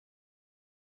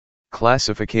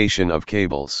Classification of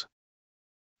cables.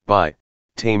 By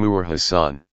Taimur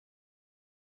Hassan.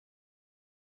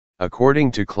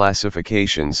 According to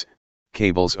classifications,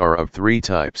 cables are of three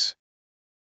types.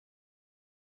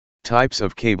 Types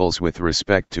of cables with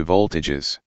respect to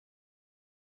voltages.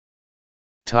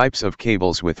 Types of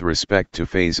cables with respect to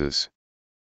phases.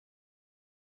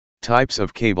 Types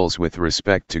of cables with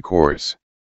respect to cores.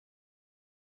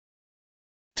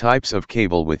 Types of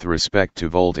cable with respect to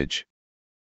voltage.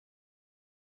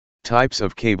 Types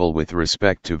of cable with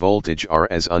respect to voltage are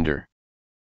as under.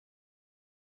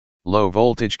 Low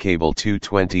voltage cable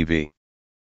 220 V.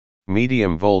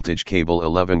 Medium voltage cable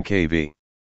 11 kV.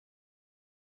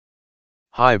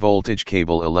 High voltage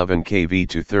cable 11 kV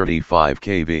to 35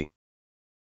 kV.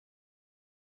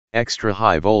 Extra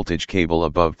high voltage cable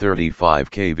above 35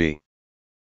 kV.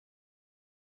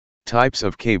 Types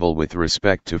of cable with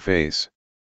respect to phase.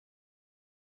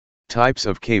 Types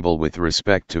of cable with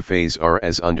respect to phase are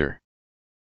as under.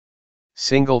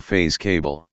 Single phase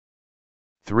cable.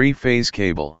 Three-phase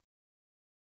cable.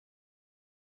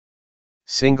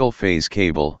 Single phase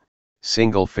cable.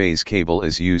 Single phase cable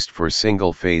is used for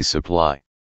single phase supply.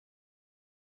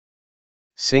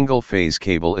 Single phase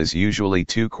cable is usually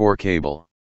two-core cable.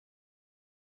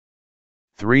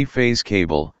 Three-phase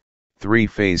cable.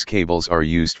 Three-phase cables are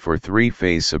used for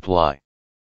three-phase supply.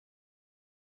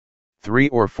 Three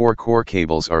or four-core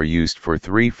cables are used for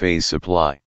three-phase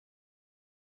supply.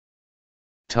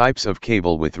 Types of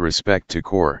cable with respect to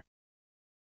core.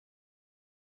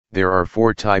 There are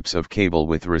four types of cable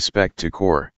with respect to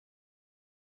core.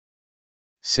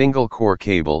 Single-core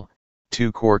cable,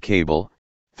 two-core cable,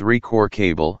 three-core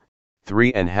cable,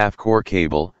 3.5-core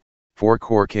cable,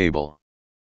 four-core cable.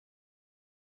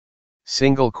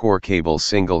 Single-core cable.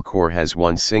 Single core has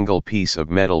one single piece of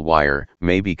metal wire,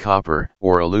 maybe copper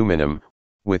or aluminum,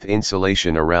 with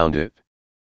insulation around it.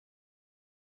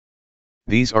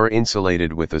 These are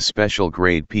insulated with a special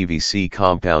grade PVC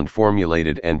compound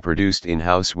formulated and produced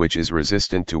in-house which is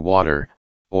resistant to water,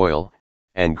 oil,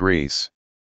 and grease,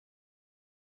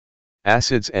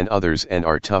 acids and others, and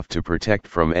are tough to protect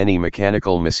from any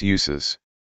mechanical misuses.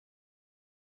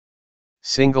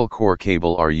 Single-core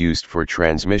cable are used for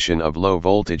transmission of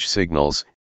low-voltage signals,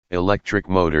 electric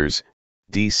motors,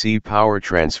 DC power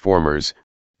transformers,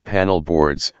 panel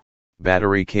boards,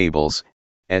 battery cables,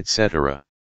 etc.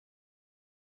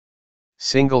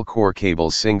 Single-core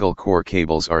cables. Single-core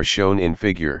cables are shown in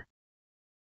figure.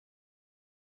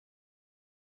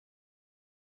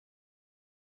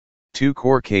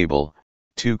 Two-core cable.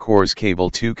 Two cores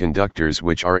cable. Two conductors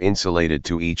which are insulated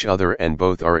to each other and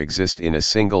both are exist in a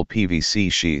single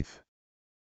PVC sheath.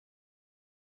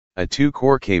 A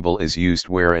two-core cable is used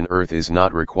where an earth is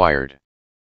not required.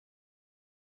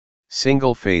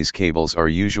 Single-phase cables are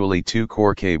usually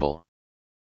two-core cable.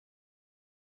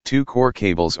 Two-core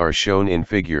cables are shown in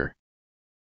figure.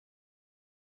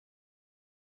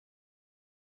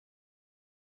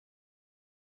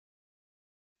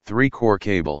 Three-core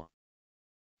cable.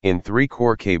 In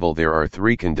three-core cable there are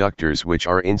three conductors which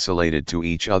are insulated to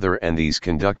each other and these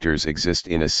conductors exist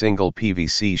in a single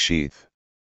PVC sheath.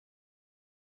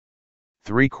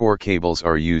 Three-core cables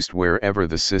are used wherever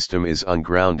the system is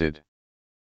ungrounded.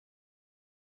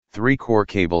 Three-core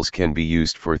cables can be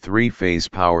used for three-phase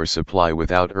power supply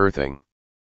without earthing.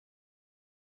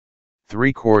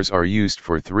 Three cores are used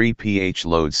for 3 pH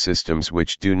load systems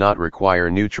which do not require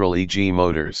neutral, e.g.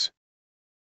 motors.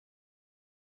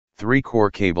 Three-core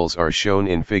cables are shown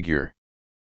in figure.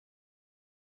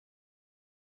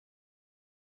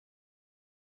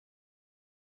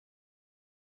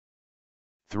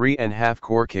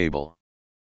 Three-and-a-half-core cable.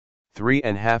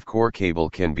 Three-and-a-half-core cable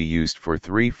can be used for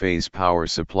three-phase power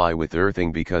supply with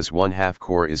earthing because one-half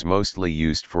core is mostly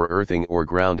used for earthing or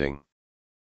grounding.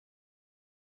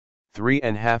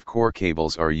 Three-and-a-half-core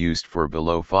cables are used for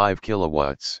below 5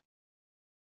 kilowatts.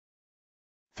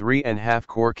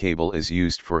 Three-and-a-half-core cable is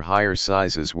used for higher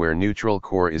sizes where neutral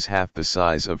core is half the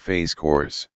size of phase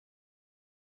cores.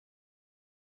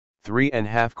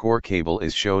 Three-and-a-half-core cable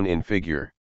is shown in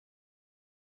figure.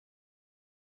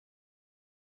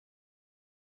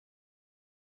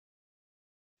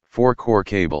 Four-core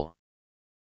cable.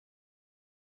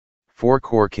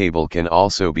 Four-core cable can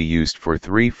also be used for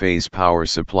three-phase power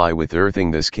supply with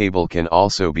earthing. This cable can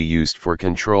also be used for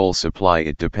control supply.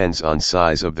 It depends on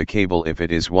size of the cable. If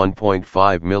it is 1.5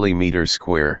 mm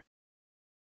square,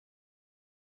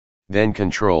 then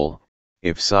control.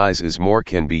 If size is more,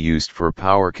 can be used for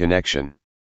power connection.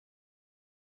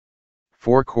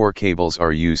 Four-core cables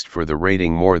are used for the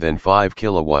rating more than 5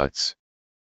 kilowatts.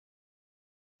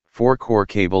 Four-core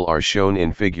cable are shown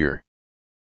in figure.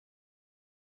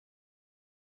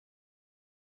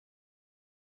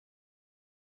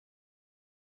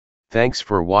 Thanks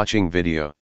for watching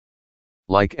video.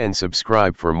 Like and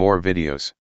subscribe for more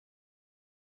videos.